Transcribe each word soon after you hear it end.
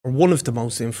One of the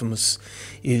most infamous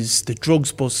is the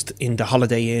drugs bust in the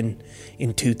Holiday Inn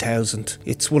in 2000.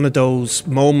 It's one of those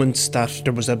moments that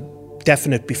there was a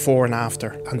definite before and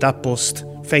after, and that bust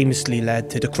famously led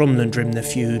to the Crumlin and Drimnagh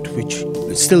feud, which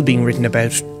is still being written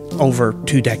about over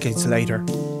 2 decades later.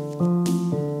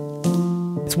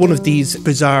 It's one of these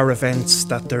bizarre events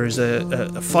that there's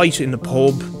a fight in the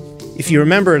pub. If you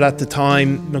remember it at the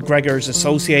time, McGregor's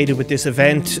associated with this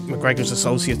event. McGregor's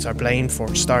associates are blamed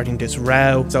for starting this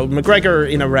row. So McGregor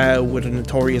in a row with a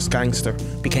notorious gangster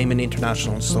became an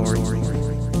international story.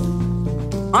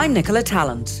 I'm Nicola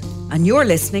Tallant, and you're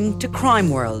listening to Crime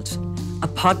World, a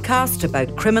podcast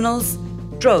about criminals,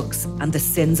 drugs and the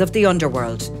sins of the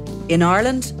underworld in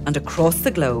Ireland and across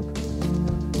the globe.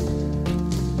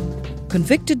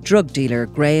 Convicted drug dealer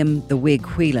Graham "The Wig"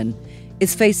 Whelan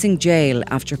is facing jail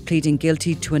after pleading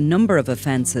guilty to a number of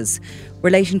offences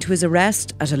relating to his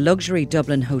arrest at a luxury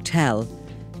Dublin hotel,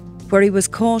 where he was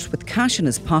caught with cash in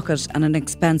his pocket and an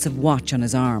expensive watch on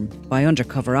his arm by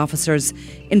undercover officers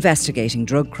investigating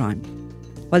drug crime.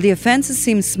 While the offences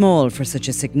seem small for such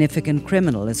a significant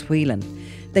criminal as Whelan,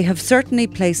 they have certainly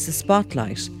placed the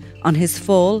spotlight on his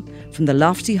fall from the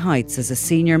lofty heights as a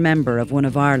senior member of one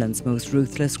of Ireland's most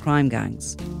ruthless crime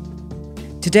gangs.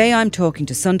 Today I'm talking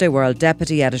to Sunday World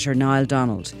Deputy Editor Niall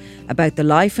Donald about the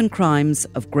life and crimes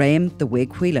of Graham "The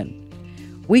Wig" Whelan.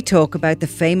 We talk about the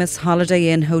famous Holiday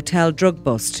Inn hotel drug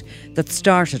bust that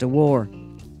started a war,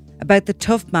 about the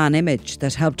tough man image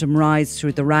that helped him rise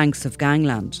through the ranks of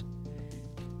gangland,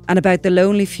 and about the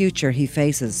lonely future he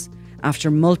faces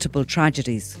after multiple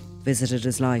tragedies visited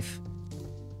his life.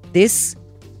 This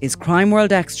is Crime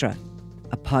World Extra,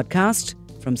 a podcast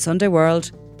from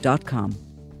SundayWorld.com.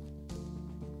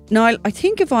 Niall, I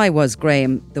think if I was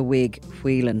Graham "The Wig"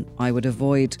 Whelan, I would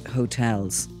avoid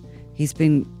hotels. He's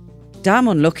been damn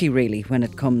unlucky, really, when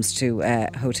it comes to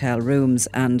hotel rooms.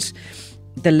 And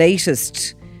the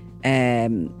latest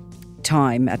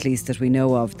time, at least that we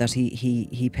know of, that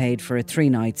he paid for a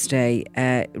 3-night stay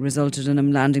resulted in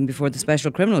him landing before the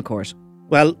Special Criminal Court.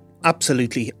 Well,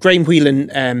 absolutely. Graham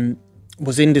Whelan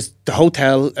was in the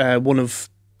hotel, one of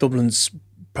Dublin's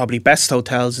probably best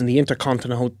hotels, in the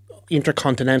Intercontinental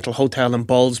Hotel in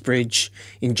Ballsbridge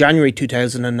in January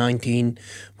 2019,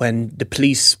 when the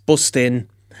police bust in,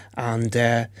 and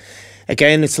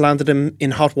again it's landed him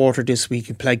in hot water this week.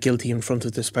 He pled guilty in front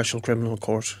of the Special Criminal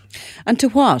Court. And to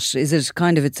what? Is it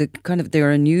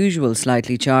they're unusual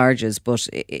slightly charges, but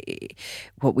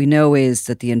what we know is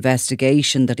that the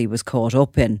investigation that he was caught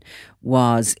up in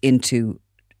was into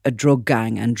a drug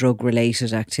gang and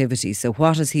drug-related activities. So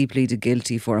what has he pleaded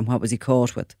guilty for, and what was he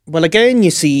caught with? Well, again, you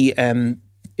see,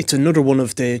 it's another one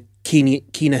of the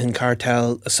Kinahan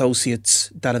cartel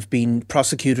associates that have been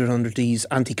prosecuted under these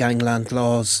anti-gangland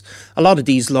laws. A lot of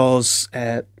these laws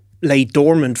lay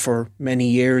dormant for many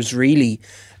years, really.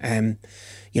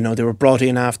 They were brought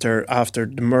in after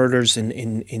the murders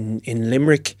in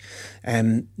Limerick.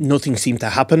 Nothing seemed to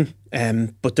happen.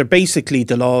 But they're basically,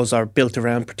 the laws are built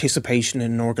around participation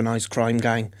in an organised crime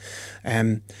gang.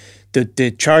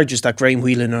 The charges that Graham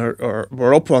Whelan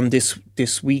were up on this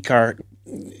week are,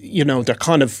 they're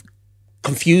kind of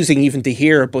confusing even to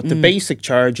hear, but the basic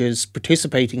charge is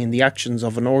participating in the actions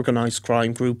of an organised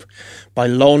crime group by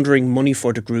laundering money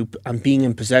for the group and being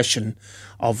in possession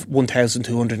of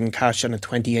 1,200 in cash and a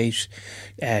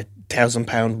 28,000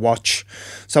 pound watch.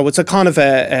 So it's a kind of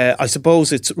I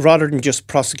suppose it's rather than just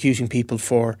prosecuting people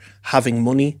for having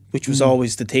money, which was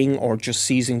always the thing, or just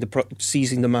seizing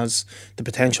them as the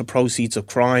potential proceeds of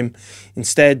crime.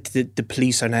 Instead, the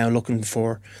police are now looking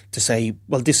to say,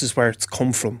 well, this is where it's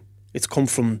come from. It's come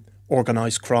from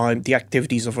organised crime, the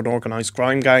activities of an organised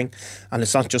crime gang, and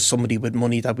it's not just somebody with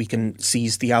money that we can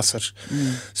seize the asset.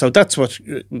 So that's what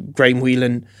Graham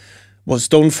Whelan was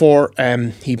done for.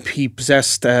 He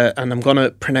possessed, and I'm going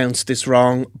to pronounce this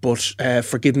wrong, but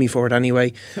forgive me for it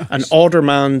anyway, an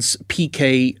Alderman's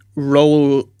PK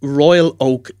Royal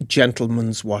Oak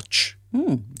Gentleman's Watch.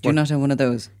 Do you not have one of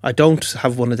those? I don't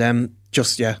have one of them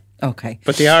just yet. Okay.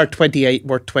 But they are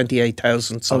worth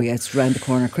 28,000. So. Oh yeah, it's round the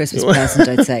corner. Christmas present,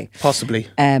 I'd say. Possibly.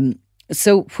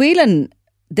 So Whelan,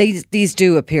 these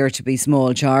do appear to be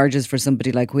small charges for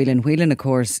somebody like Whelan. Whelan, of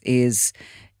course, is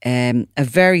a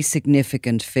very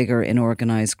significant figure in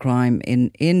organised crime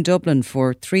in Dublin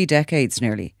for 3 decades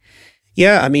nearly.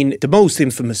 Yeah, I mean, the most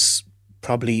infamous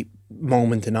probably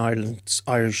moment in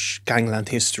Irish gangland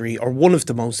history, or one of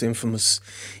the most infamous,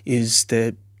 is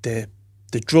the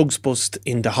drugs bust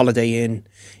in the Holiday Inn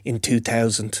in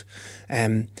 2000.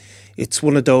 It's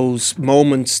one of those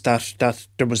moments that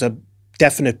there was a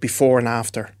definite before and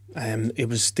after. It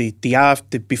was the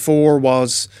after before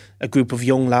was a group of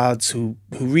young lads who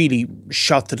really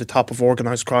shot to the top of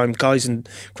organised crime. Guys, and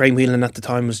Graham Whelan at the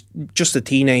time was just a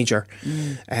teenager,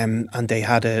 and they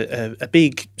had a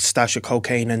big stash of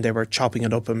cocaine and they were chopping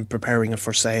it up and preparing it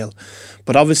for sale.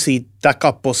 But obviously that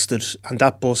got busted, and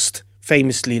that bust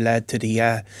famously led to the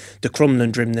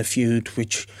Crumlin Drimnagh feud,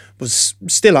 which was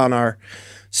still on our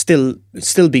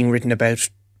still being written about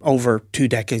over 2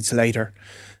 decades later.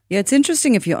 Yeah, it's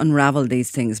interesting if you unravel these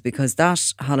things, because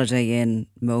that Holiday Inn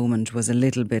moment was a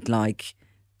little bit like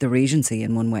the Regency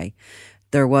in one way.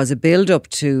 There was a build-up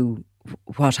to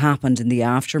what happened in the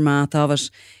aftermath of it,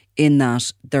 in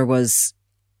that there was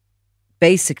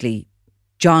basically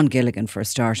John Gilligan, for a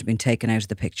start, had been taken out of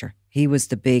the picture. He was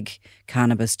the big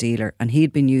cannabis dealer, and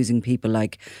he'd been using people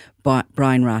like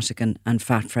Brian Rattigan and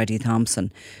Fat Freddie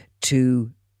Thompson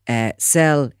to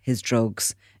sell his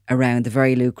drugs around the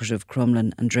very lucrative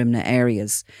Crumlin and Drimnagh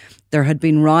areas. There had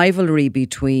been rivalry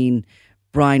between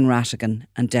Brian Rattigan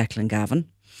and Declan Gavin,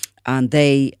 and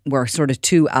they were sort of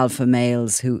two alpha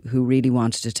males who really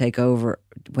wanted to take over.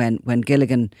 When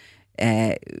Gilligan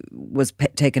was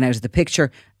taken out of the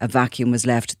picture, a vacuum was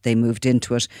left, they moved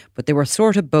into it, but they were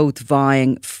sort of both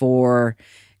vying for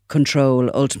control,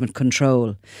 ultimate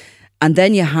control. And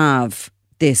then you have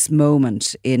this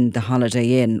moment in the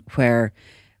Holiday Inn where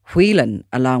Whelan,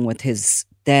 along with his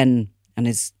then and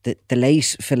the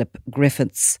late Philip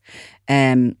Griffiths,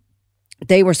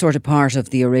 they were sort of part of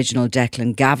the original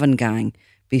Declan Gavin gang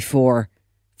before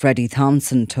Freddie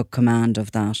Thompson took command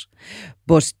of that.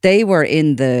 But they were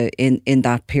in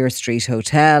that Pearse Street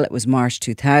Hotel. It was March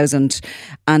 2000,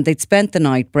 and they'd spent the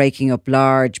night breaking up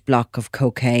large block of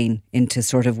cocaine into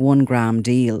sort of 1 gram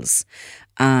deals.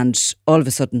 And all of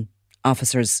a sudden,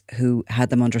 officers who had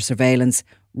them under surveillance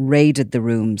raided the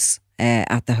rooms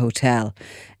at the hotel.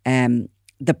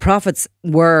 The profits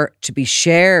were to be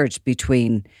shared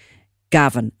between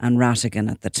Gavin and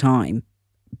Rattigan at the time,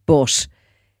 but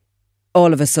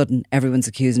all of a sudden everyone's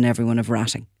accusing everyone of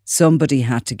ratting. Somebody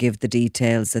had to give the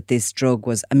details that this drug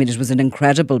was, it was an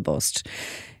incredible bust.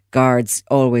 Guards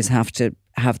always have to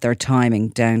have their timing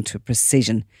down to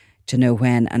precision to know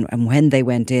when, and when they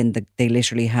went in, they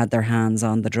literally had their hands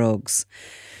on the drugs.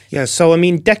 Yeah, so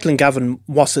Declan Gavin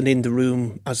wasn't in the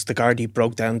room as the Gardaí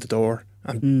broke down the door,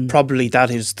 and probably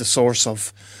that is the source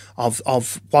of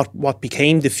what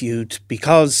became the feud,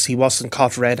 because he wasn't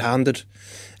caught red-handed.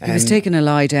 He was taking a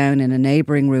lie down in a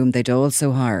neighbouring room they'd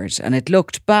also hired, and it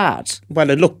looked bad.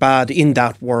 Well, it looked bad in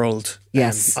that world,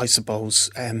 yes. I suppose.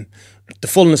 The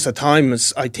fullness of time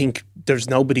is, I think, there's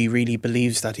nobody really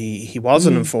believes that he was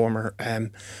an informer.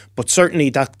 But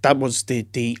certainly that was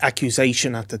the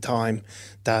accusation at the time,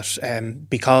 that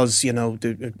because,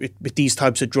 with these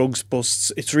types of drugs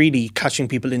busts, it's really catching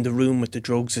people in the room with the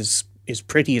drugs is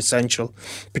pretty essential,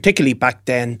 particularly back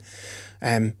then.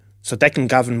 So Declan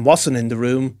Gavin wasn't in the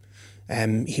room.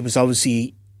 He was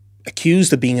obviously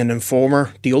accused of being an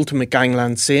informer, the ultimate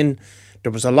gangland sin.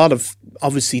 There was a lot of,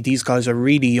 obviously these guys are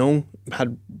really young,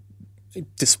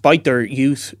 despite their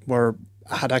youth,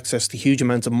 had access to huge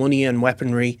amounts of money and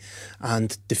weaponry,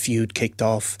 and the feud kicked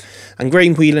off. And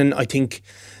Graham Whelan, I think,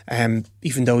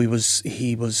 even though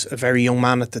he was a very young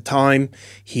man at the time,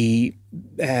 he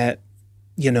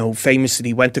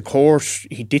famously went to court.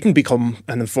 He didn't become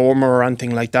an informer or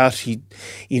anything like that. He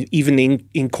even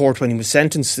in court, when he was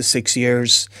sentenced to 6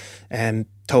 years,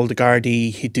 told the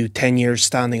Gardaí he'd do 10 years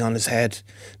standing on his head,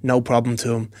 no problem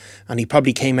to him. And he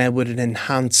probably came out with an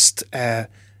enhanced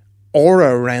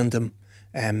aura around him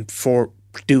for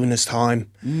doing his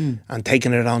time and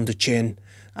taking it on the chin.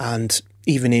 And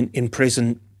even in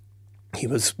prison, he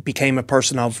became a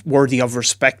person worthy of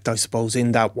respect, I suppose,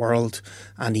 in that world.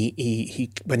 And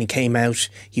he when he came out,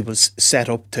 he was set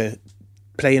up to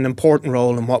play an important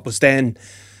role in what was then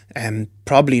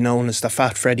probably known as the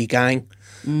Fat Freddie gang.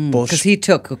 Because he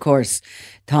took, of course,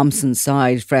 Thompson's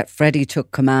side. Freddie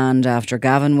took command after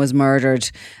Gavin was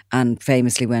murdered and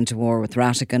famously went to war with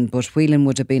Rattigan, but Whelan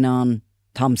would have been on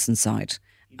Thompson's side.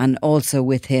 And also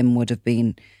with him would have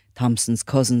been Thompson's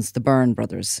cousins, the Byrne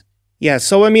brothers. Yeah,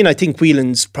 so I think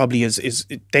Whelan's probably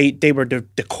they were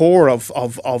the core of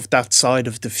that side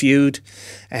of the feud.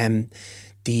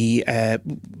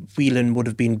 Whelan would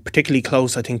have been particularly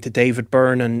close, I think, to David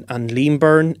Byrne and Liam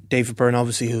Byrne. David Byrne,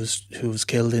 obviously, who was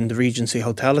killed in the Regency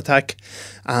Hotel attack,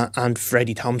 and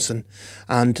Freddie Thompson.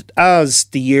 And as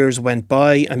the years went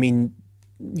by,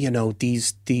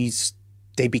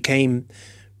 they became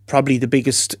probably the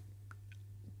biggest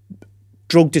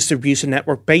drug distribution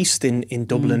network based in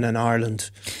Dublin and Ireland.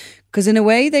 Because in a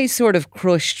way they sort of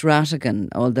crushed Rattigan,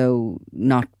 although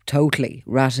not totally.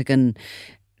 Rattigan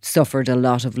suffered a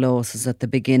lot of losses at the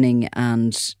beginning,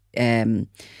 and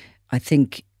I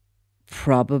think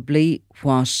probably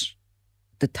what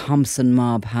the Thompson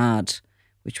mob had,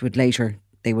 which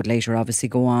they would later obviously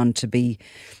go on to be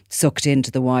sucked into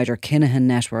the wider Kinahan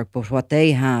network, but what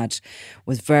they had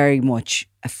was very much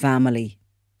a family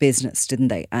business, didn't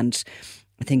they? And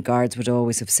I think guards would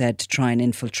always have said to try and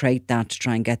infiltrate that, to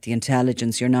try and get the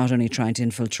intelligence, you're not only trying to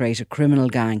infiltrate a criminal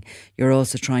gang, you're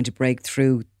also trying to break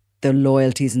through the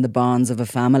loyalties and the bonds of a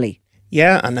family.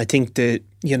 Yeah, and I think that,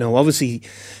 obviously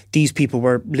these people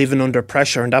were living under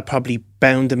pressure, and that probably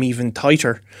bound them even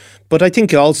tighter. But I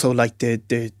think also, like,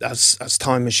 as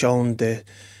time has shown, the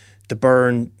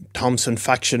Byrne Thompson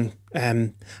faction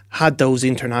had those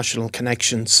international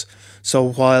connections.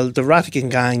 So while the Rattigan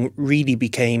gang really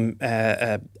became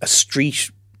a street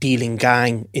dealing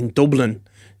gang in Dublin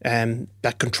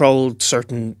that controlled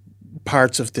certain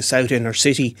parts of the South Inner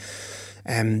City,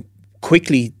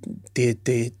 quickly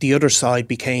the other side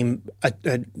became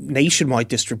a nationwide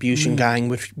distribution gang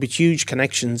with huge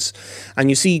connections. And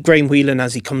you see Graham Whelan,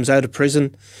 as he comes out of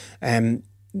prison,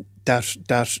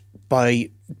 that by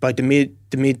the mid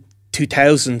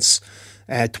 2000s,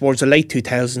 towards the late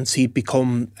 2000s, he'd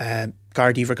become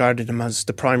Gardaí regarded him as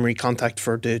the primary contact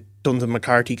for the Dundon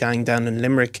McCarthy gang down in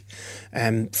Limerick,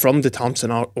 from the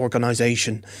Thompson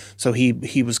organisation. So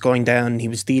he was going down, he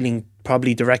was dealing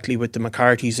probably directly with the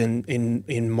McCarthys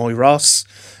in Moyross,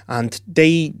 and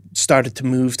they started to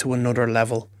move to another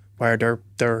level where they're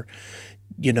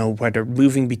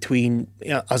moving between,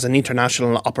 as an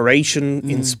international operation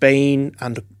in Spain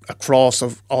and across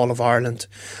of all of Ireland.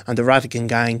 And the Rattigan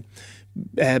gang,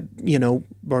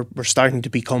 we're starting to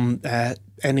become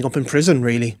ending up in prison,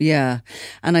 really. Yeah,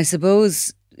 and I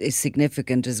suppose it's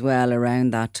significant as well around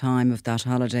that time of that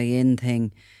Holiday Inn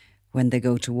thing, when they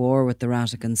go to war with the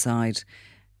Rattigan side.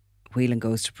 Whelan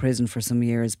goes to prison for some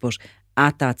years, but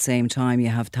at that same time you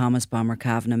have Thomas Bomber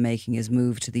Kavanagh making his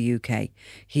move to the UK.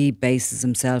 He bases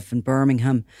himself in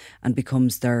Birmingham and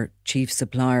becomes their chief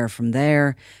supplier from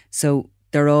there. So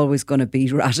they're always going to be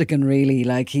Rattigan, really.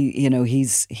 Like,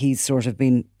 he's sort of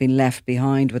been left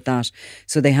behind with that.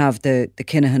 So they have the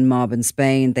Kinahan mob in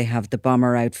Spain, they have the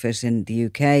bomber outfit in the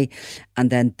UK, and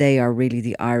then they are really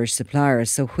the Irish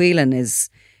suppliers. So Whelan is,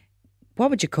 what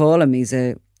would you call him? He's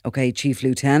chief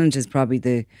lieutenant is probably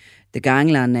the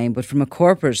gangland name, but from a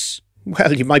corporate...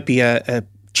 Well, you might be a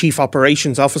chief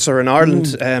operations officer in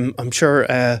Ireland. I'm sure,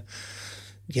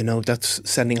 that's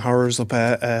sending horrors up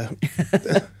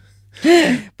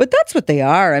But that's what they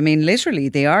are. I mean, literally,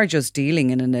 they are just dealing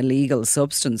in an illegal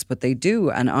substance, but they do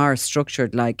and are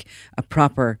structured like a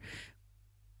proper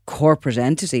corporate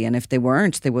entity. And if they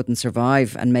weren't, they wouldn't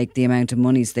survive and make the amount of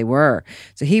monies they were.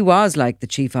 So he was like the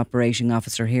chief operating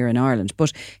officer here in Ireland,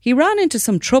 but he ran into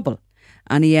some trouble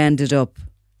and he ended up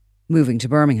moving to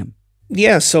Birmingham.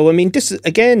 Yeah. So, I mean, this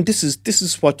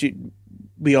is what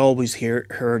we always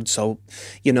heard. So,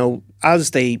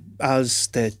 as the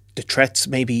threats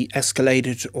maybe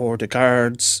escalated, or the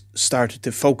guards started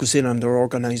to focus in on their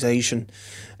organisation.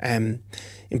 In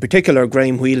particular,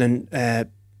 Graham Whelan,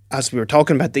 as we were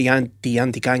talking about the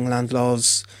anti-gangland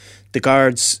laws, the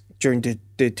guards during the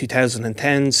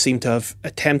 2010s seem to have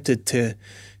attempted to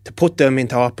put them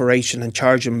into operation and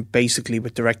charge them basically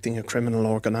with directing a criminal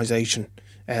organisation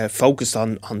focused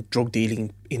on drug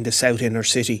dealing in the South Inner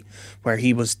City, where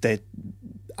he was the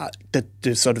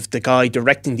sort of the guy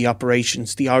directing the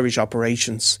operations, the Irish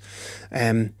operations.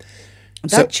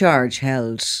 That charge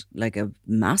held like a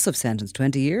massive sentence,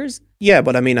 20 years? Yeah,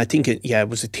 but I mean, I think it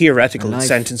was a theoretical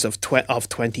sentence of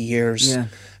 20 years. Yeah.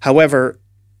 However,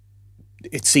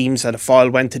 it seems that a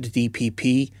file went to the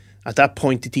DPP. At that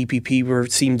point, the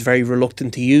DPP seemed very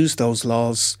reluctant to use those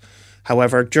laws.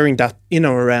 However, during that,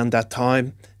 around that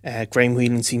time, Graham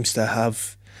Whelan seems to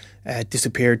have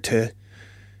disappeared to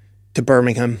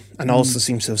Birmingham, and also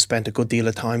seems to have spent a good deal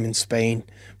of time in Spain,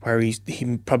 where he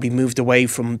probably moved away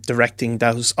from directing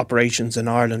those operations in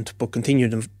Ireland, but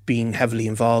continued being heavily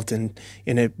involved in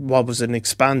what was an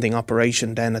expanding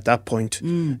operation then at that point,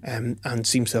 and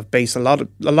seems to have based a lot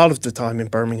of the time in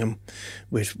Birmingham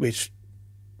with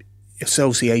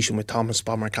association with Thomas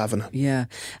Bomber Kavanagh. Yeah,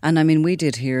 and I mean, we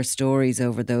did hear stories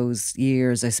over those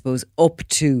years, I suppose, up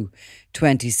to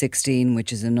 2016,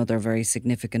 which is another very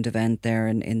significant event there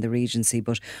in the Regency.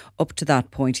 But up to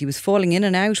that point, he was falling in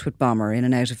and out with Bomber, in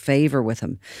and out of favour with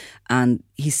him. And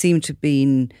he seemed to have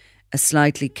been a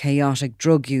slightly chaotic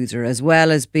drug user, as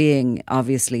well as being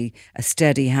obviously a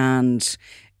steady hand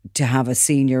to have a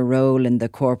senior role in the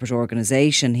corporate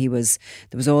organisation. There was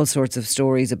all sorts of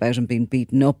stories about him being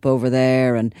beaten up over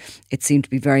there, and it seemed to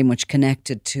be very much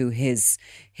connected to his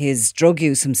drug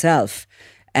use himself.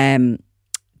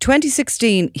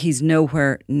 2016, he's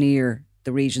nowhere near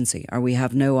the Regency, or we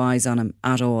have no eyes on him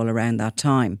at all around that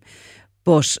time.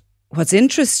 But what's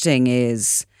interesting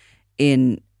is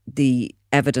in the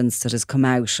evidence that has come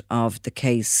out of the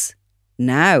case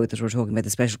now that we're talking about,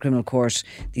 the Special Criminal Court,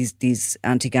 these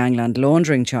anti-gangland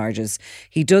laundering charges,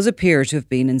 he does appear to have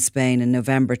been in Spain in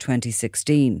November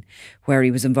 2016, where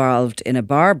he was involved in a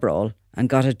bar brawl and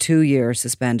got a 2-year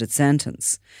suspended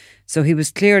sentence. So he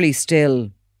was clearly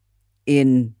still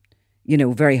in,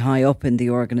 very high up in the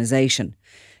organisation.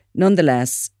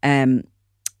 Nonetheless,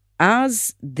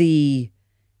 as the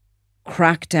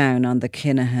crackdown on the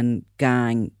Kinahan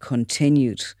gang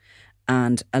continued,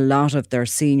 and a lot of their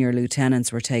senior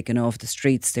lieutenants were taken off the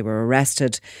streets. They were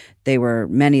arrested.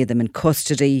 Many of them in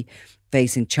custody,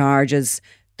 facing charges.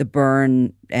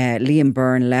 Liam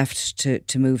Byrne left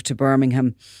to move to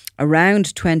Birmingham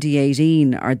around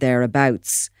 2018 or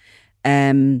thereabouts.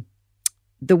 The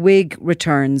Whig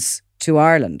returns to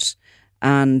Ireland,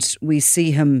 and we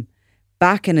see him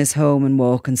back in his home in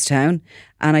Walkinstown.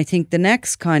 And I think the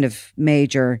next kind of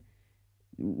major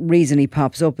reason he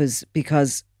pops up is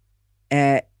because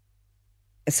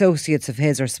associates of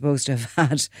his are supposed to have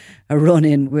had a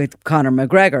run-in with Conor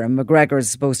McGregor, and McGregor is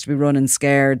supposed to be running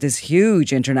scared. This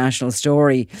huge international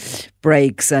story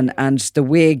breaks, and the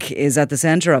Whig is at the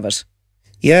centre of it.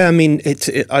 Yeah, I mean,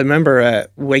 I remember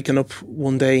waking up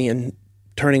one day and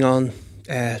turning on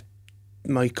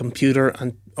my computer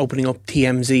and opening up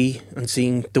TMZ and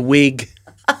seeing the Whig.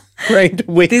 Great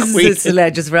Whig. This is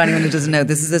just for anyone who doesn't know,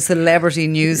 this is a celebrity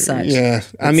news site. Yeah,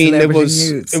 I mean, it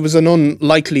was an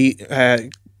unlikely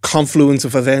confluence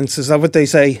of events. Is that what they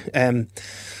say? I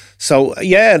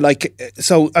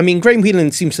mean, Graham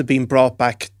Whelan seems to have been brought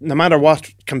back. No matter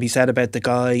what can be said about the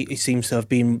guy, he seems to have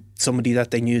been somebody that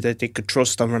they knew that they could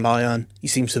trust and rely on. He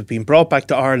seems to have been brought back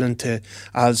to Ireland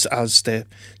as the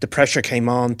pressure came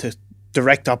on to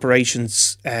direct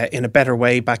operations in a better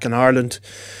way back in Ireland.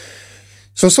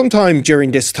 So sometime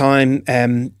during this time,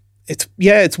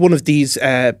 it's one of these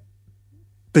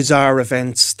bizarre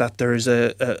events that there's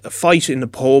a fight in the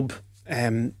pub.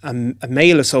 A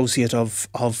male associate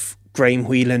of Graham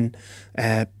Whelan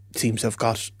seems to have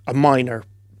got a minor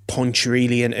punch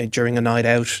really during a night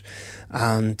out,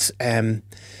 and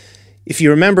if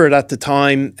you remember it at the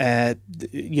time,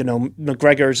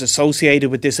 McGregor's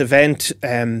associated with this event.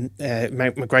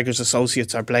 McGregor's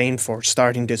associates are blamed for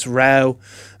starting this row,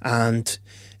 and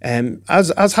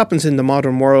as happens in the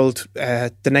modern world,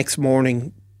 the next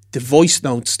morning the voice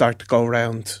notes start to go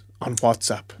around on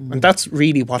WhatsApp, and that's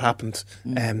really what happened.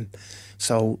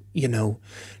 So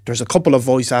there's a couple of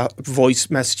voice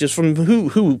messages from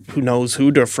who knows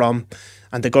who they're from,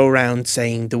 and they go around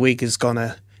saying the Whig is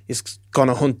gonna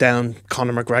hunt down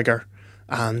Conor McGregor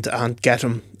and get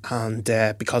him, and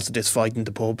because of this fight in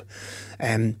the pub.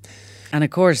 And of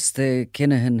course, the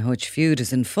Kinahan-Hutch feud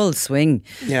is in full swing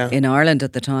in Ireland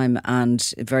at the time,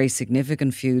 and a very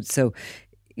significant feud. So,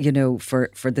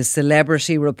 for the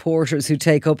celebrity reporters who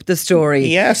take up the story,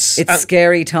 yes, it's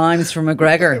scary times for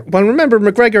McGregor. Well, remember,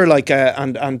 McGregor,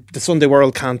 and the Sunday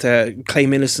World can't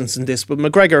claim innocence in this, but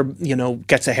McGregor,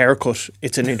 gets a haircut.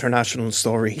 It's an international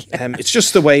story. It's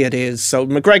just the way it is. So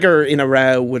McGregor in a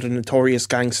row with a notorious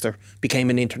gangster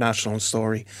became an international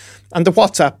story. And the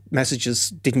WhatsApp messages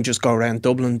didn't just go around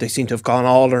Dublin, they seem to have gone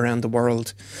all around the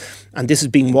world. And this has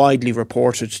been widely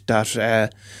reported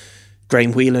that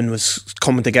Graham Whelan was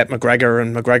coming to get McGregor,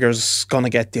 and McGregor's going to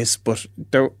get this. But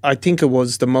I think it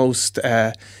was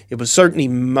it was certainly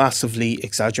massively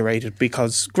exaggerated,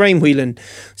 because Graham Whelan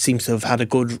seems to have had a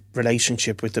good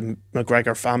relationship with the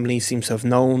McGregor family, seems to have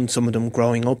known some of them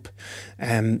growing up.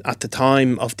 At the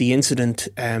time of the incident,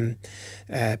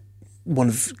 one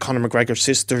of Conor McGregor's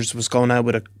sisters was going out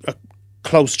with a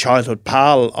close childhood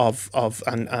pal of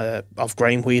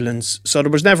Graham Whelan's, so there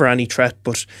was never any threat.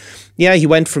 But yeah, he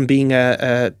went from being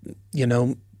a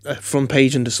front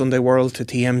page in the Sunday World to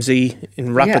TMZ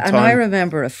in rapid time. And I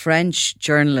remember a French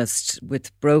journalist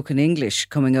with broken English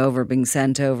coming over, being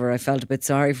sent over. I felt a bit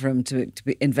sorry for him to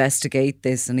investigate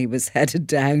this, and he was headed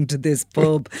down to this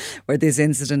pub where this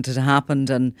incident had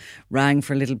happened and rang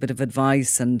for a little bit of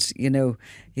advice. And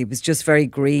he was just very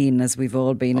green, as we've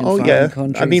all been in foreign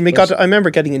countries. I mean, I remember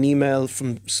getting an email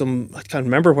from I can't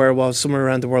remember where it was, somewhere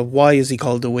around the world. Why is he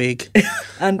called the Whig?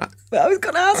 And I was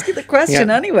going to ask you the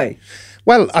question anyway.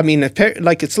 Well, I mean,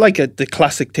 it's like the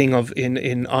classic thing of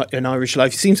in Irish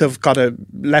life. He seems to have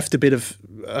left a bit of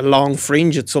a long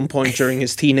fringe at some point during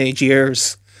his teenage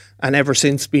years, and ever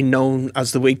since been known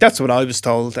as the Wig. That's what I was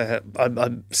told. I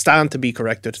stand to be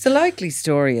corrected. It's a likely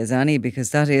story as any,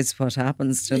 because that is what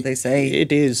happens, don't they say?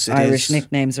 It is. Irish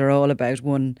nicknames are all about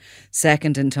 1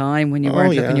 second in time when you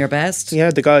weren't looking your best.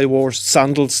 Yeah, the guy wore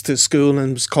sandals to school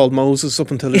and was called Moses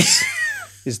up until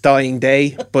his dying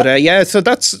day. But so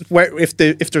that's where, if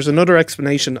there's another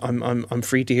explanation, I'm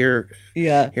free to hear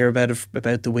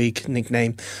about the Wig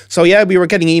nickname. So yeah, we were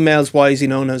getting emails, why is he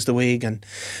known as the Wig?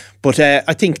 But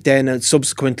I think then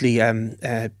subsequently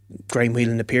Graham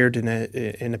Whelan appeared in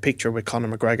a picture with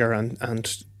Conor McGregor,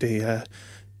 and the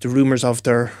rumours of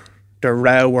their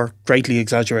row were greatly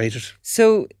exaggerated.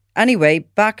 So anyway,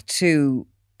 back to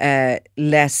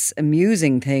less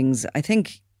amusing things. I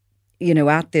think,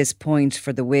 at this point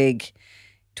for the Wig,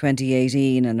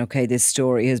 2018, and okay, this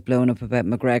story has blown up about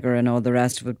McGregor and all the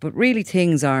rest of it, but really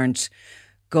things aren't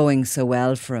going so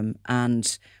well for him.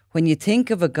 And when you think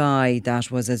of a guy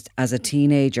that was, as a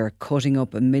teenager, cutting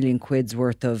up £1 million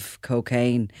worth of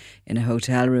cocaine in a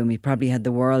hotel room, he probably had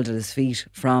the world at his feet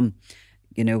from,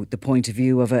 the point of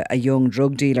view of a young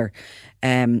drug dealer.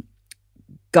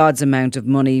 God's amount of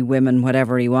money, women,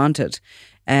 whatever he wanted.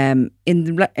 In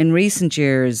recent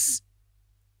years,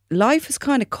 life has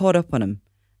kind of caught up on him,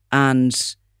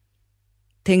 and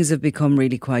things have become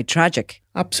really quite tragic.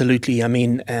 Absolutely. I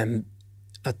mean, in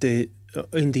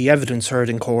the evidence heard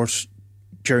in court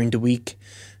during the week,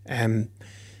 Graham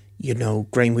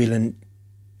Whelan,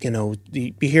 you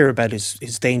hear about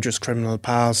his dangerous criminal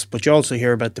past, but you also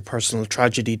hear about the personal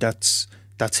tragedy that's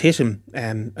hit him,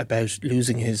 about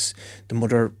losing his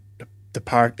partner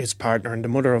and the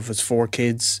mother of his 4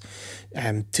 kids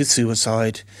to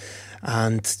suicide,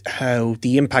 and how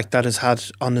the impact that has had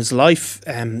on his life,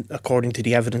 according to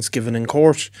the evidence given in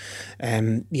court.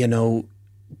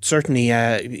 Certainly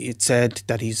it said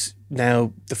that he's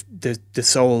now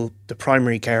the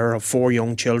primary carer of 4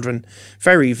 young children.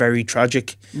 Very, very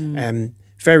tragic.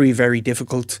 Very, very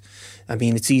difficult. I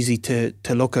mean, it's easy to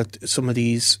look at some of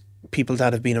these people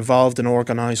that have been involved in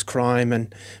organised crime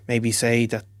and maybe say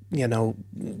that,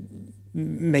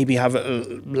 maybe have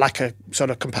a lack of sort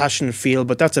of compassionate feel,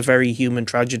 but that's a very human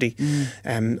tragedy.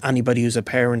 Anybody who's a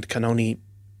parent can only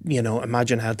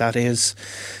imagine how that is.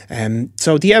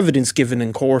 So the evidence given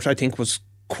in court, I think, was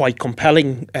quite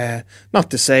compelling. Not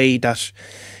to say that,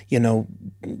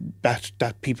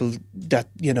 that people, that,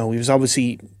 he was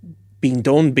obviously being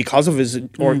done because of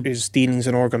his dealings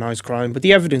in organised crime, but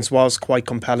the evidence was quite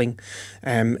compelling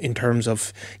in terms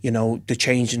of, the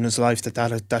change in his life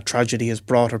that tragedy has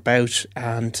brought about,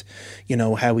 and,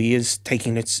 how he is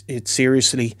taking it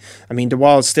seriously. I mean, there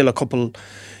was still a couple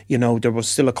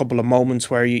of moments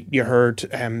where you heard,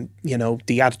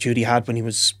 the attitude he had when he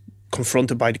was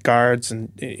confronted by the guards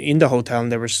and in the hotel,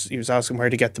 and he was asking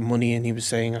where to get the money, and he was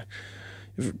saying,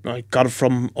 I got it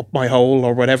from up my hole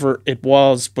or whatever it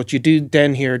was. But you do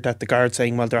then hear that the guard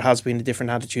saying, well, there has been a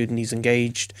different attitude and he's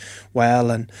engaged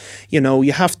well, and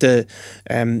you have to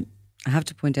I have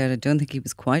to point out, I don't think he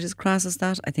was quite as crass as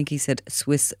that. I think he said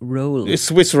Swiss roll.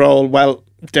 Swiss roll. Well,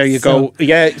 there you go.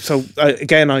 Yeah. So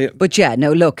again, But yeah,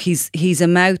 no. Look, he's a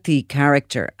mouthy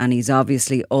character, and he's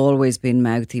obviously always been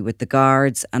mouthy with the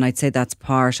guards. And I'd say that's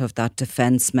part of that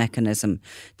defence mechanism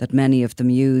that many of them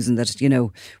use, and that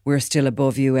we're still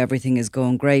above you. Everything is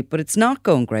going great, but it's not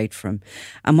going great for him.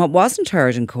 And what wasn't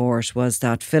heard in court was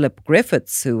that Philip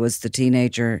Griffiths, who was the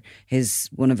teenager,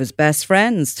 one of his best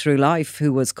friends through life,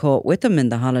 who was caught with him in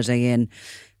the Holiday Inn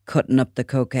cutting up the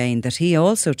cocaine, that he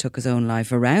also took his own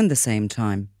life around the same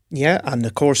time. Yeah, and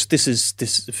of course this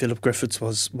Philip Griffiths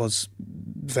was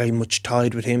very much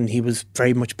tied with him. He was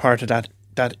very much part of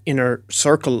that inner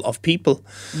circle of people.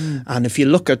 And if you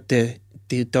look at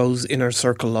those inner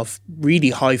circle of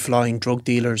really high-flying drug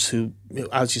dealers who,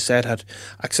 as you said, had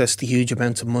access to huge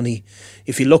amounts of money,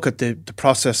 if you look at the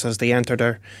process as they enter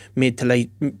their mid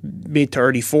to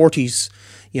early 40s,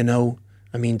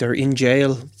 I mean, they're in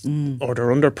jail or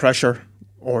they're under pressure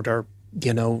or they're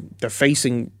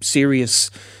facing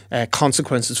serious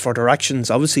consequences for their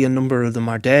actions. Obviously, a number of them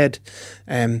are dead.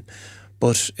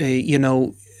 But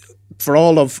for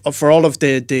all of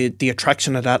the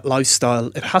attraction of that lifestyle,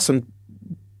 it hasn't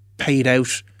paid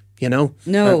out,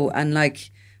 No, and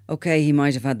okay, he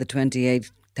might have had the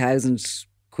 28,000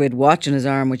 quid watch in his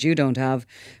arm, which you don't have,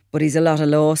 but he's a lot of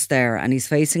loss there, and he's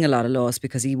facing a lot of loss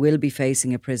because he will be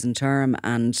facing a prison term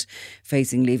and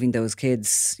facing leaving those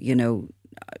kids,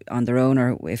 on their own,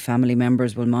 or if family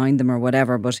members will mind them or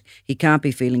whatever, but he can't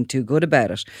be feeling too good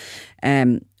about it.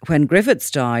 When Griffiths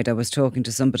died, I was talking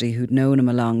to somebody who'd known him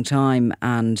a long time,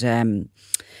 and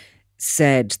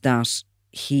said that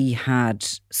he had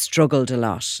struggled a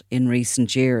lot in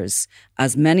recent years,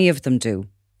 as many of them do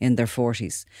in their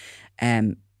 40s.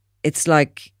 It's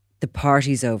like the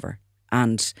party's over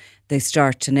and they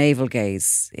start to navel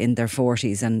gaze in their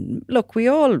 40s. And look, we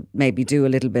all maybe do a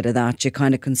little bit of that. You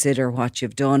kind of consider what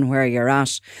you've done, where you're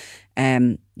at.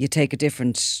 You take a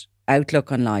different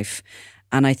outlook on life.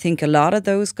 And I think a lot of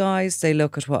those guys, they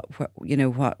look at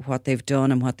what they've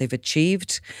done and what they've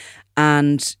achieved.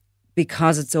 And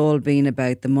because it's all been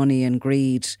about the money and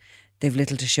greed, they've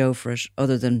little to show for it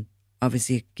other than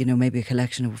obviously, maybe a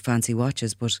collection of fancy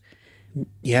watches. But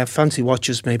yeah, fancy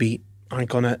watches maybe aren't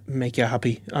going to make you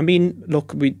happy. I mean,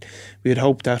 look, we'd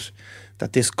hope that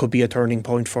this could be a turning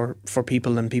point for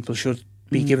people, and people should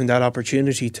be given that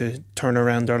opportunity to turn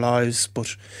around their lives.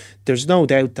 But there's no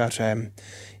doubt that, and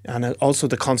also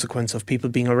the consequence of people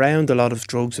being around a lot of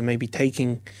drugs and maybe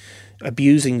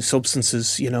abusing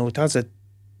substances, it has a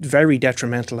very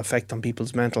detrimental effect on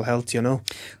people's mental health,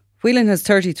 Whelan has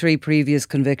 33 previous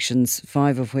convictions,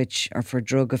 5 of which are for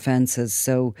drug offences.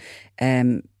 So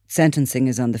sentencing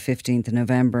is on the 15th of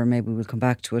November. Maybe we'll come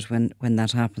back to it when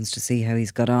that happens to see how he's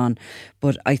got on.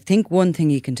 But I think one thing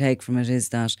you can take from it is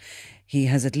that he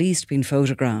has at least been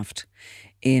photographed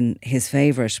in his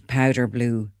favourite powder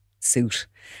blue suit,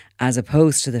 as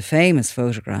opposed to the famous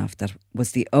photograph that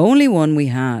was the only one we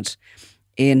had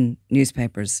in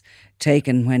newspapers,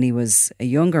 taken when he was a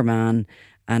younger man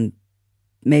and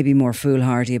maybe more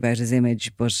foolhardy about his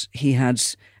image, but he had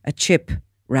a chip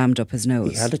rammed up his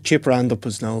nose. He had a chip rammed up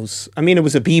his nose. I mean, it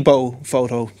was a Bebo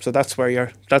photo, so that's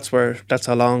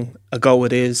how long ago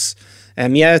it is.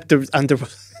 There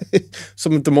was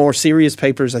some of the more serious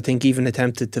papers, I think, even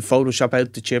attempted to Photoshop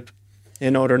out the chip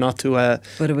in order not to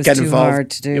but it was get too involved. Hard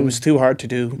to do. It was too hard to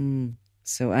do.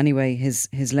 So anyway,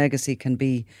 his legacy can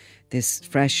be this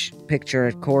fresh picture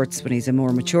at courts when he's a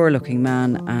more mature looking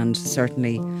man, and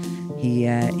certainly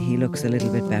he looks a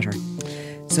little bit better.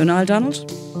 So Niall Donald,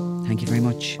 thank you very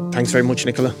much. Thanks very much,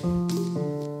 Nicola.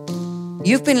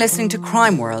 You've been listening to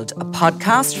Crime World, a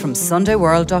podcast from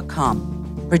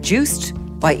SundayWorld.com, produced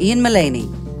by Ian Mullaney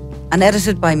and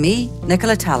edited by me,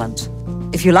 Nicola Tallant.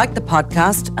 If you like the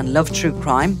podcast and love true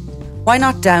crime, why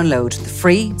not download the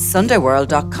free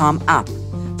SundayWorld.com app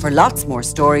for lots more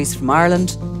stories from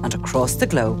Ireland and across the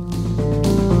globe.